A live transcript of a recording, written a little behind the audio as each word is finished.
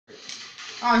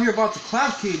out here about to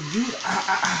clap kid, dude.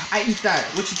 I eat that.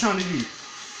 What you trying to do?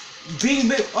 Bing,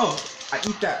 bing. Oh, I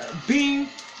eat that. Bing.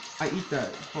 I eat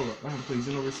that. Hold up. I haven't played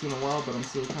Xenoverse in a while, but I'm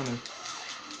still kind of.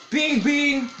 Bing,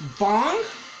 bing, bong.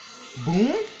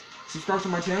 Boom. Subscribe to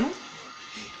my channel.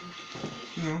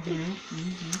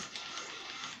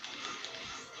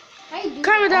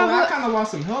 Comment down below. I kind of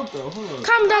lost some help though. Hold on.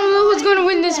 Comment down below who's gonna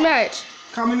win this match.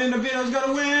 Comment in the video who's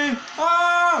gonna win.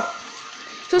 Oh!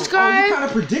 Subscribe. Oh, you kind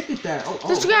of predicted that.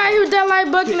 Subscribe, hit that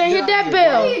like button, and hit that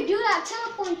bell. How do you do that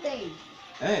teleport thing?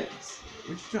 X.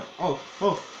 What you trying?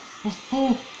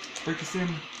 Oh. Break this in.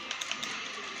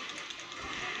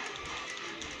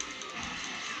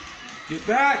 Get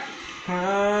back.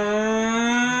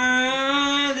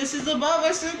 This is above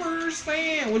a super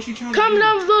stand. What you trying to do? Comment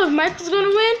down below if Michael's gonna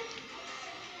win.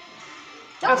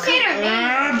 Don't say their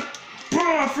name.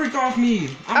 Freak off me.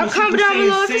 Comment down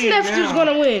below if his nephew's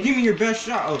gonna win. Give me your best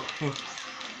shot. Oh,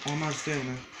 I'm out of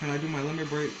stamina. Can I do my limit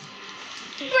break?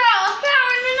 Bro, I'm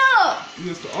powering it up.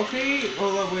 Okay.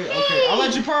 Oh, wait. Okay. I'll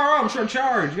let you power up.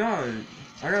 Charge. God.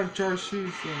 I gotta charge too.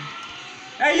 So.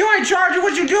 Hey, you ain't charging.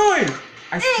 What you doing?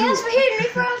 Hey, that's for hitting me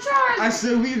from charge. I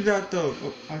still leave that though.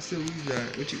 I still leave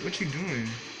that. What you doing?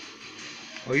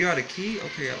 Oh, you got a key?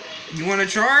 Okay. You want to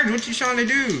charge? What you trying to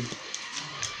do?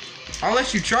 I'll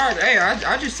let you charge. Hey,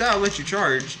 I just said I'll let you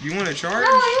charge. You want to charge?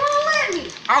 No, you won't let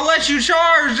me. I'll let you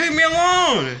charge. Leave me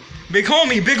alone. Big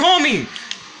homie.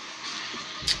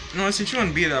 No, since you want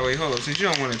to be that way, hold up. Since you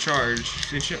don't want to charge.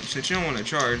 Since you don't want to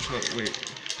charge.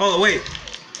 Hold on, wait.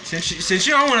 Since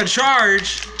you don't want to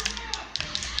charge.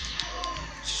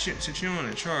 Since you don't want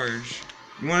to charge.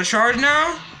 You want to charge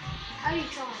now? How do you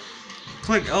charge?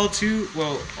 Click L2,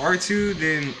 well, R2,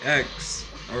 then X,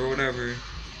 or whatever.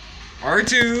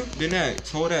 R2, then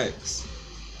X, hold X.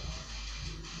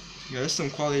 Yeah, that's some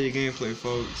quality gameplay,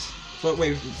 folks. But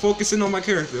wait, focusing on my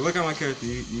character. Look at my character.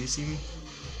 You see me?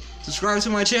 Subscribe to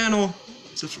my channel.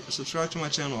 Subscribe to my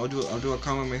channel. I'll do a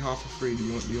Kamehameha for free. Do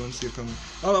you want to see a comment?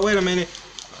 Oh, wait a minute.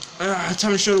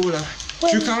 Time to show you what a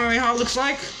true Kamehameha looks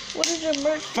like. What is your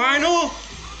merch? Final.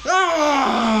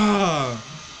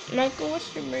 Michael,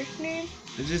 what's your merch name?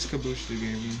 It's just Kabushi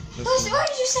Gaming. Why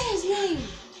did you say his name?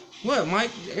 What,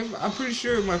 Mike? I'm pretty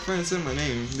sure my friends said my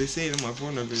name. They say it in my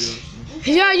Fortnite videos.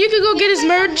 Yeah, you can go get his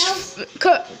merch.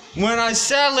 When I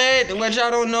sell it, which I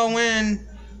don't know when.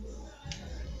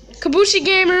 Kabushi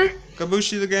Gamer.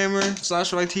 Kabushi the Gamer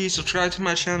 /YT. Subscribe to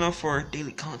my channel for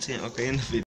daily content. Okay, in the video.